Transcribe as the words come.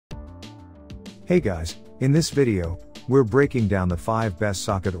Hey guys, in this video, we're breaking down the 5 best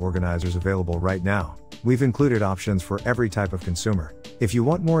socket organizers available right now. We've included options for every type of consumer. If you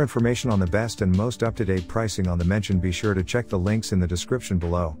want more information on the best and most up-to-date pricing on the mentioned, be sure to check the links in the description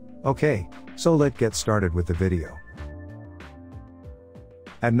below. Okay, so let's get started with the video.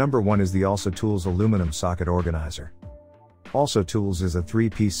 At number 1 is the Olsa aluminum socket organizer. Olsa is a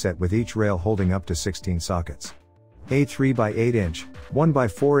 3-piece set with each rail holding up to 16 sockets. A 3x8 inch,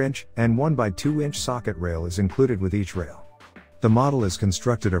 1x4 inch, and 1x2 inch socket rail is included with each rail. The model is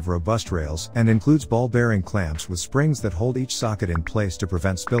constructed of robust rails and includes ball bearing clamps with springs that hold each socket in place to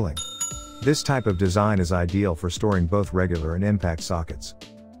prevent spilling. This type of design is ideal for storing both regular and impact sockets.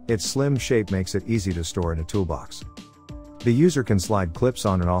 Its slim shape makes it easy to store in a toolbox. The user can slide clips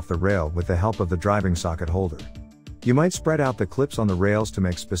on and off the rail with the help of the driving socket holder. You might spread out the clips on the rails to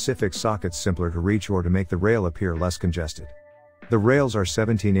make specific sockets simpler to reach or to make the rail appear less congested. The rails are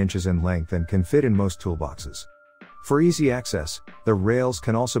 17 inches in length and can fit in most toolboxes. For easy access, the rails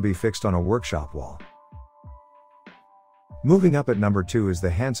can also be fixed on a workshop wall. Moving up at number 2 is the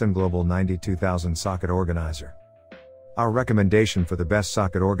Hansen Global 92000 Socket Organizer. Our recommendation for the best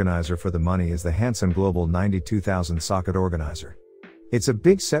socket organizer for the money is the Hansen Global 92000 Socket Organizer. It's a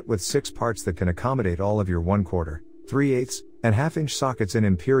big set with 6 parts that can accommodate all of your 1/4, 3/8, and 1/2 inch sockets in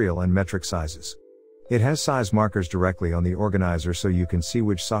imperial and metric sizes. It has size markers directly on the organizer so you can see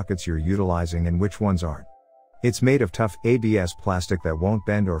which sockets you're utilizing and which ones aren't. It's made of tough ABS plastic that won't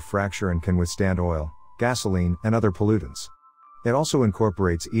bend or fracture and can withstand oil, gasoline, and other pollutants. It also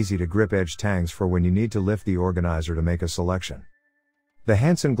incorporates easy-to-grip edge tangs for when you need to lift the organizer to make a selection. The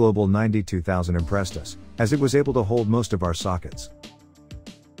Hansen Global 92000 impressed us, as it was able to hold most of our sockets.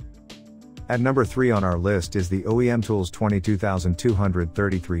 At number 3 on our list is the Oemtools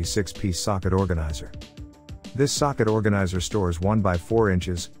 22233 6-piece socket organizer. This socket organizer stores 1x4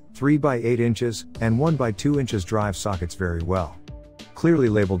 inches, 3x8 inches, and 1x2 inches drive sockets very well. Clearly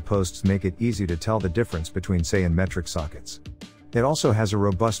labeled posts make it easy to tell the difference between SAE and metric sockets. It also has a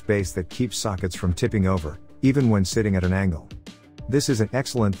robust base that keeps sockets from tipping over, even when sitting at an angle. This is an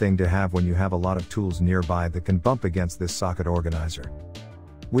excellent thing to have when you have a lot of tools nearby that can bump against this socket organizer.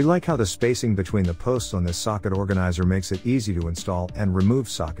 We like how the spacing between the posts on this socket organizer makes it easy to install and remove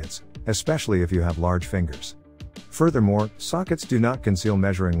sockets, especially if you have large fingers. Furthermore, sockets do not conceal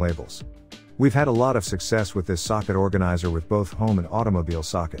measuring labels. We've had a lot of success with this socket organizer with both home and automobile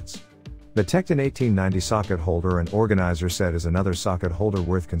sockets. The Tecton 1890 socket holder and organizer set is another socket holder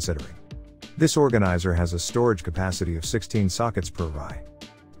worth considering. This organizer has a storage capacity of 16 sockets per eye.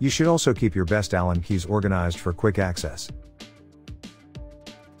 You should also keep your best Allen keys organized for quick access.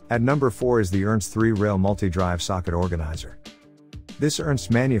 At number 4 is the Ernst 3-rail multi-drive socket organizer. This Ernst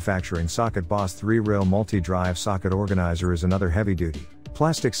manufacturing socket Boss 3-rail multi-drive socket organizer is another heavy-duty,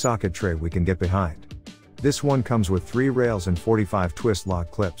 plastic socket tray we can get behind. This one comes with 3 rails and 45 twist lock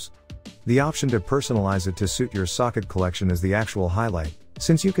clips. The option to personalize it to suit your socket collection is the actual highlight,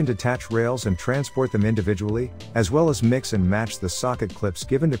 since you can detach rails and transport them individually, as well as mix and match the socket clips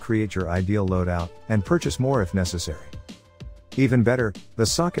given to create your ideal loadout, and purchase more if necessary. Even better, the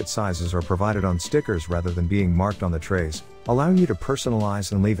socket sizes are provided on stickers rather than being marked on the trays, allowing you to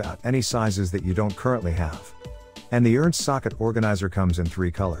personalize and leave out any sizes that you don't currently have. And the Ernst socket organizer comes in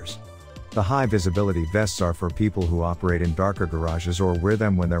 3 colors. The high visibility vests are for people who operate in darker garages or wear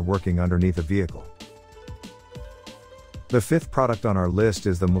them when they're working underneath a vehicle. The 5th product on our list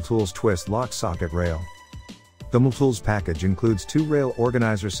is the MLTOOLS Twist Lock Socket Rail. The MLTOOLS package includes 2 rail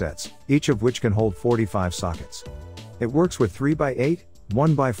organizer sets, each of which can hold 45 sockets. It works with 3x8,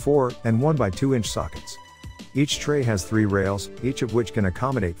 1x4, and 1x2 inch sockets. Each tray has 3 rails, each of which can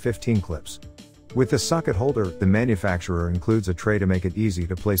accommodate 15 clips. With the socket holder, the manufacturer includes a tray to make it easy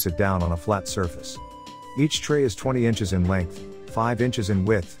to place it down on a flat surface. Each tray is 20 inches in length, 5 inches in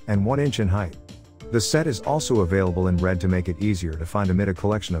width, and 1 inch in height. The set is also available in red to make it easier to find amid a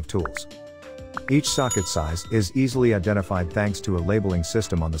collection of tools. Each socket size is easily identified thanks to a labeling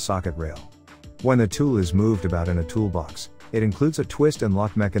system on the socket rail. When the tool is moved about in a toolbox, it includes a twist and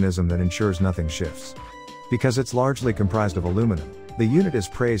lock mechanism that ensures nothing shifts. Because it's largely comprised of aluminum, the unit is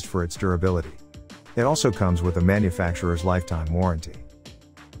praised for its durability. It also comes with a manufacturer's lifetime warranty.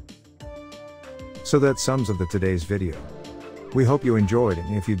 So that sums up today's video. We hope you enjoyed,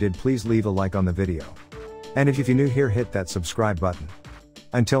 and if you did, please leave a like on the video. And if you're new here, hit that subscribe button.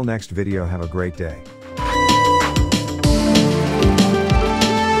 Until next video, have a great day.